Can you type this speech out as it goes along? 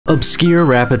Obscure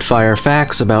rapid-fire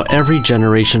facts about every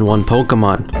Generation 1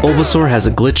 Pokemon. Bulbasaur has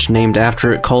a glitch named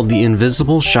after it called the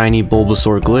Invisible Shiny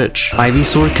Bulbasaur glitch.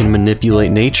 Ivysaur can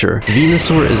manipulate nature.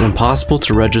 Venusaur is impossible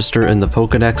to register in the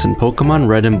Pokédex in Pokemon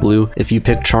Red and Blue if you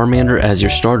pick Charmander as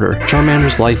your starter.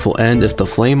 Charmander's life will end if the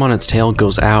flame on its tail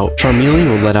goes out. Charmeleon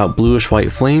will let out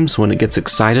bluish-white flames when it gets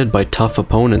excited by tough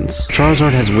opponents.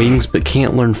 Charizard has wings but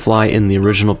can't learn fly in the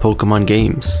original Pokemon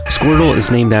games. Squirtle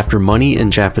is named after money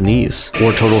in Japanese.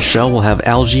 Wartortle shell will have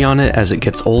algae on it as it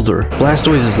gets older.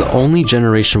 Blastoise is the only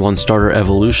Generation 1 starter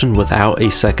evolution without a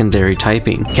secondary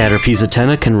typing. Caterpie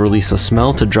Zatenna can release a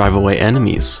smell to drive away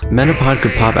enemies. Metapod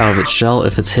could pop out of its shell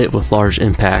if it's hit with large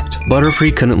impact.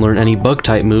 Butterfree couldn't learn any bug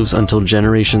type moves until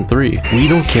Generation 3.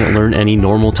 Weedle can't learn any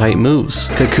normal type moves.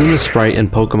 Kakuna sprite in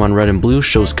Pokemon Red and Blue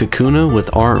shows Kakuna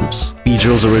with arms.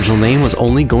 Beedrill's original name was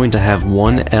only going to have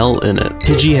one L in it.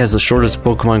 Pidgey has the shortest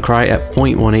Pokemon cry at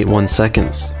 0.181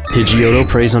 seconds. Pidgeotto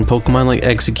preys on Pokemon like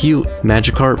Execute,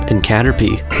 Magikarp, and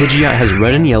Caterpie. Pidgeot has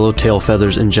red and yellow tail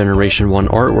feathers in Generation 1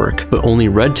 artwork, but only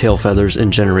red tail feathers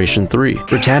in Generation 3.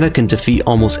 Rattata can defeat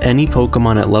almost any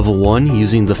Pokemon at level 1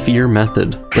 using the Fear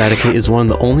method. Raticate is one of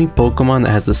the only Pokemon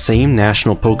that has the same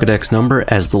national Pokédex number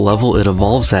as the level it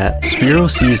evolves at. Spearow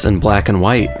sees in black and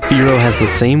white. Fearow has the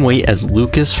same weight as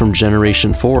Lucas from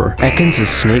Generation 4. Ekans is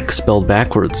snake spelled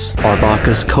backwards. Arbok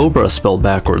is cobra spelled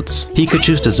backwards.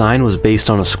 Pikachu's design was based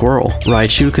on a squirrel.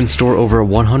 Raichu can store over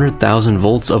 100,000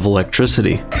 volts of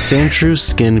electricity. Sandshrews'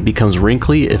 skin becomes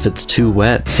wrinkly if it's too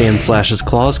wet. Sandslash's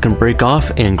claws can break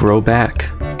off and grow back.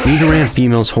 Nidoran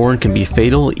female's horn can be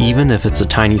fatal even if it's a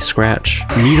tiny scratch.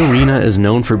 Nidorina is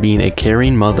known for being a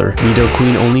caring mother.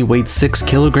 Nidoqueen only weighed 6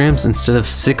 kilograms instead of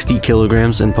 60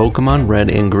 kilograms in Pokemon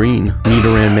Red and Green.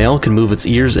 Nidoran male can move its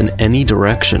ears in any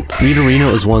direction.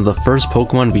 Nidorino is one of the first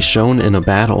Pokemon to be shown in a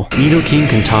battle. Nidoking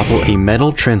can topple a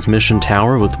metal transmission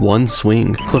tower with one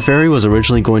swing. Clefairy was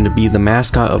originally going to be the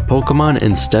mascot of Pokemon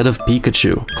instead of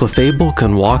Pikachu. Clefable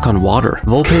can walk on water.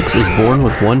 Vulpix is born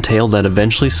with one tail that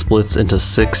eventually splits into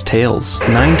 6 tails.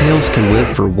 Ninetales can live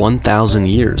for 1,000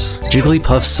 years.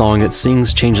 Jigglypuff's song it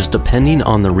sings changes depending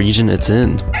on the region it's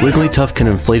in. Wigglytuff can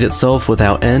inflate itself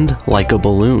without end like a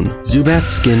balloon. Zubat's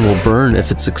skin will burn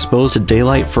if it's exposed to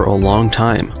daylight for a long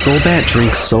time. Golbat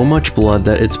drinks so much blood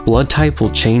that its blood type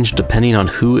will change depending on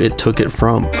who it took it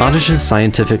from. Oddish's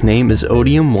scientific name is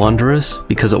Odium wanderus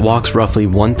because it walks roughly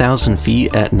 1,000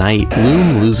 feet at night.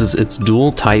 Bloom loses its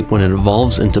dual type when it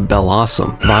evolves into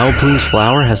Bellossom. Vileplume's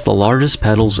flower has the largest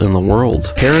petals in the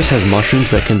world. Paris has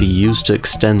mushrooms that can be used to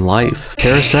extend life.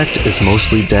 Parasect is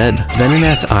mostly dead.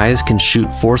 Venonat's eyes can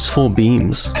shoot forceful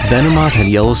beams. Venomoth had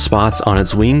yellow spots on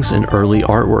its wings in early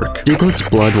artwork. Diglett's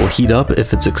blood will heat up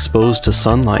if it's exposed to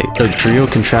sunlight.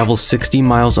 Dugtrio can travel 60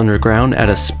 miles underground at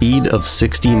a speed of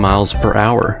 60 miles per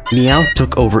hour. Meowth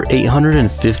took over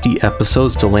 850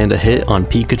 episodes to land a hit on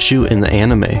Pikachu in the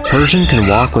anime. Persian can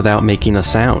walk without making a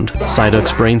sound.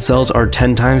 Psyduck's brain cells are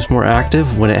 10 times more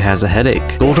active when it has a headache.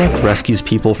 Golduck rescues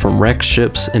people from wrecked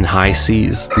ships in high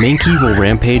seas. Mankey will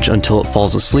rampage until it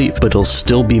falls asleep, but it'll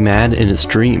still be mad in its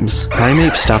dreams.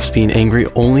 Primeape stops being angry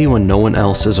only when no one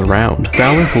else is around.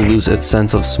 Growlithe will lose its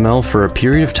sense of smell for a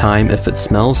period of time if it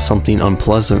smells something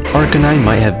unpleasant. Arcanine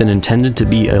might have been intended to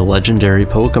be a legendary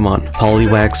Pokemon.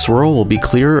 Poliwag's swirl will be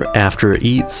clearer after it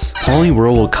eats.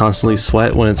 Poliwhirl will constantly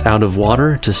sweat when it's out of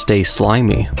water to stay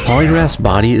slimy. Poliwrath's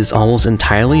body is almost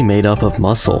entirely made up of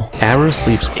muscle. Abra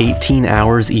sleeps 18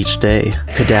 hours each day.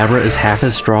 Kadabra is half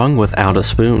as strong without a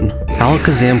spoon.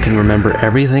 Alakazam can remember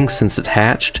everything since it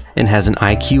hatched and has an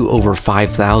IQ over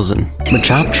 5,000.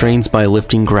 Machop trains by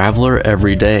lifting Graveler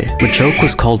every day. Machoke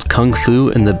was called Kung Fu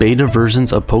in the beta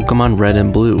versions of Pokemon Red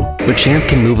and Blue. Machamp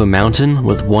can move a mountain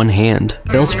with one hand.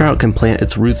 Bellsprout can plant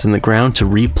its roots in the ground to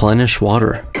replenish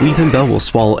water. Weepinbell will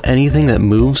swallow anything that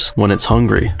moves when it's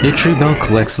hungry. Victreebel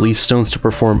collects leaf stones to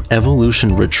perform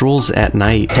evolution rituals at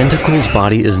night. Tentacruel's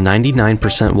body is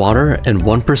 99% water and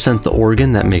 1% the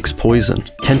organ that makes poison.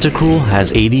 Tentacruel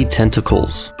has 80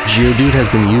 tentacles. Geodude has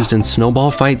been used in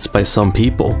snowball fights by some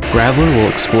people. Graveler will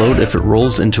explode if it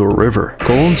rolls into a river.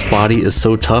 Golem's body is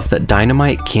so tough that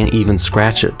dynamite can't even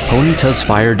scratch it. Ponyta's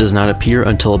fire does not appear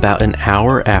until about an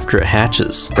hour after it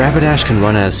hatches. Rapidash can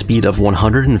run at a speed of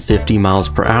 150 miles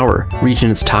per hour, reaching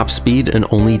its top speed in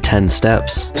only 10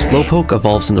 steps. Slowpoke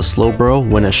evolves into Slowbro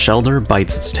when a Shelder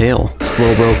bites its tail.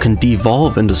 Slowbro can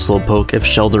devolve into Slowpoke if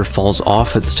Shelder falls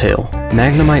off its tail.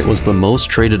 Magnemite was the most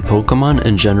traded Pokemon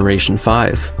in Generation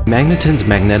 5. Magneton's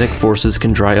magnetic forces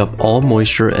can dry up all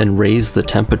moisture and raise the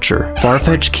temperature.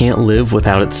 Farfetch can't live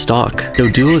without its stock.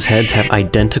 Doduo's heads have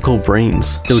identical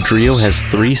brains. Dodrio has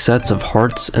 3 sets of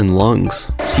hearts and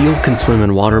lungs. Seal can swim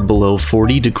in water below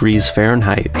 40 degrees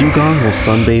Fahrenheit. Dugong will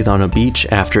sunbathe on a beach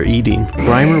after eating.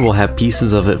 Grimer will have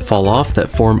pieces of it fall off that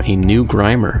form a new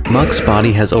Grimer. Muck's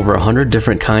body has over 100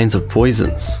 different kinds of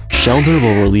poisons. Shelder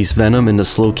will release venom into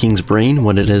Slowking's brain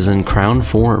when it is in crown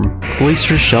form.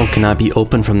 Cloyster's shell cannot be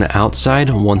opened from the outside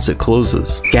once it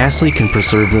closes. Ghastly can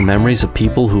preserve the memories of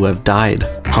people who have died.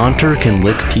 Haunter can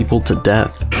lick people to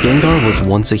death. Gengar was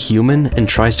once a human and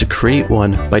tries to create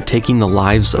one by taking the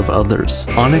lives of others.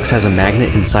 Onyx has a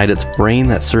magnet inside its brain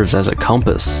that serves as a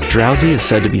compass. Drowsy is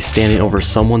said to be standing over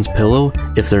someone's pillow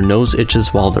if their nose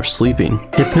itches while they're sleeping.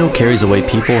 Hypno carries away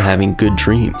people having good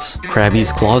dreams.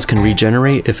 Krabby's claws can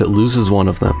regenerate if it loses one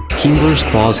of them. Kingler's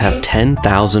claws have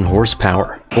 10,000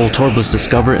 horsepower. Voltorb was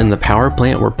discovered in the power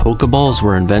plant where Pokeballs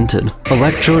were invented.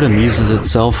 Electrode amuses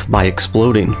itself by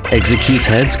exploding. Execute's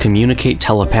heads communicate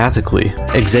telepathically.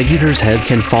 Executor's head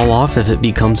can fall off if it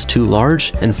becomes too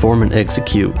large and form an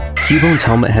Execute. Cubone's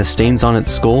helmet has stains on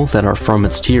its skull that are from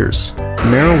its tears.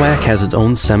 Marowak has its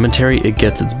own cemetery it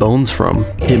gets its bones from.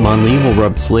 Hitmonlee will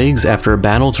rub its legs after a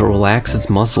battle to relax its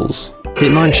muscles.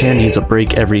 Hitmonchan needs a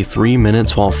break every 3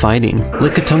 minutes while fighting.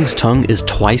 Lickitung's tongue is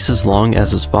twice as long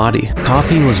as its body.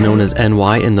 Coughing was known as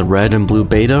NY in the red and blue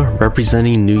beta,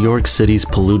 representing New York City's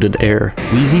polluted air.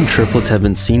 Wheezing triplets have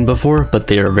been seen before, but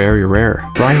they are very rare.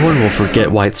 Rhyhorn will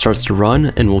forget why it starts to run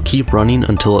and will keep running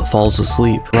until it falls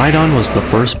asleep. Rhydon was the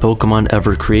first Pokemon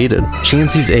ever created.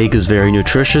 Chansey's egg is very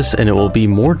nutritious, and it will be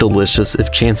more delicious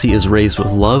if Chansey is raised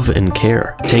with love and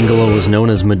care. Tangela was known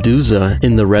as Medusa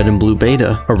in the red and blue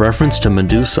beta, a reference to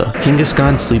Medusa.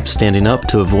 Kangaskhan sleeps standing up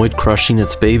to avoid crushing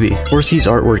its baby. Horsey's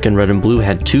artwork in red and blue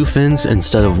had 2 fins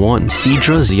instead of 1.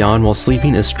 Seadra's yawn while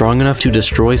sleeping is strong enough to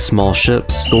destroy small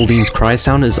ships. Goldeen's cry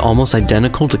sound is almost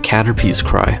identical to Caterpie's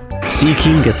cry.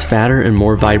 Seaking gets fatter and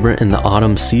more vibrant in the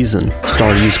autumn season.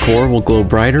 Staryu's core will glow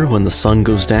brighter when the sun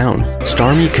goes down.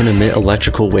 Starmie can emit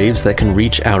electrical waves that can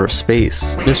reach outer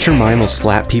space. Mr. Mime will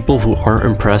slap people who aren't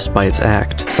impressed by its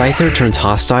act. Scyther turns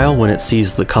hostile when it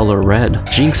sees the color red.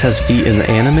 Jinx has feet in the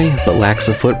anime, but lacks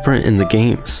a footprint in the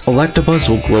games. Electabuzz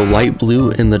will glow light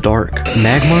blue in the dark.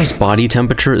 Magmar's body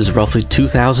temperature is roughly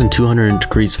 2,200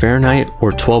 degrees Fahrenheit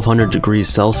or 1,200 degrees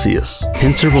Celsius.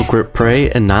 Pinsir will grip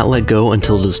prey and not let go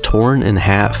until it is torn in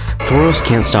half. Tauros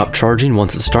can't stop charging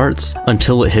once it starts,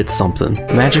 until it hits something.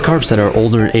 Magikarps that are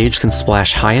older in age can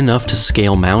splash high enough to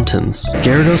scale mountains.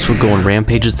 Gyarados will go on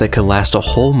rampages that could last a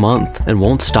whole month and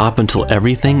won't stop until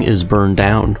everything is burned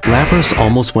down. Lapras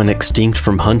almost went extinct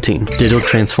from hunting. Ditto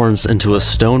transforms into a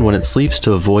stone when it sleeps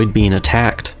to avoid being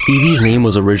attacked. Eevee's name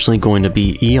was originally going to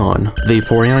be Eon.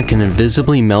 Vaporeon can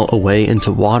invisibly melt away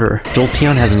into water.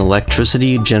 Jolteon has an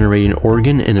electricity generating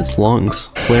organ in its lungs.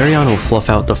 Flareon will fluff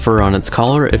out the fur on its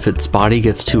collar if its body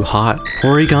gets too hot.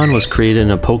 Porygon was created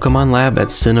in a Pokemon lab at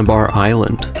Cinnabar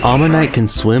Island. Ammonite can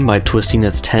swim by twisting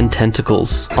its 10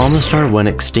 tentacles. Omastar went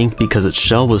extinct because its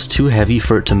shell was too heavy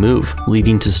for it to move,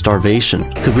 leading to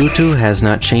starvation. Kabuto has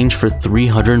not changed for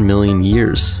 300 million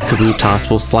years. Kabutops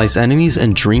will slice enemies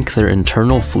and drink their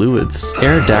internal fluids.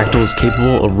 Aerodactyl is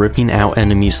capable of ripping out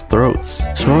enemies' throats.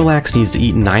 Snorlax needs to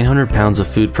eat 900 pounds of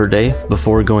food per day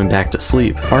before going back to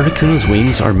sleep. Articuno's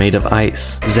wings are made of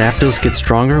ice. Zapdos gets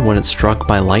stronger when it's struck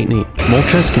by lightning.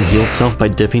 Moltres can heal itself by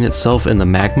dipping itself in the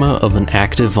magma of an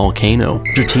active volcano.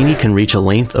 Dratini can reach a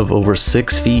length of over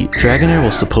 6 feet. Dragonair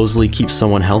will supposedly keep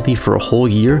someone healthy for a whole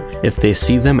year if they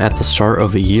see them at the start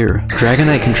of a year.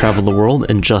 Dragonite can travel the world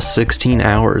in just 16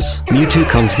 hours. Mewtwo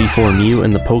comes before Mew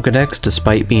in the Pokédex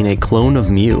despite being a clone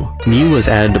of Mew. Mew was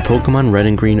added to Pokemon Red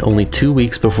and Green only 2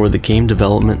 weeks before the game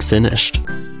development finished.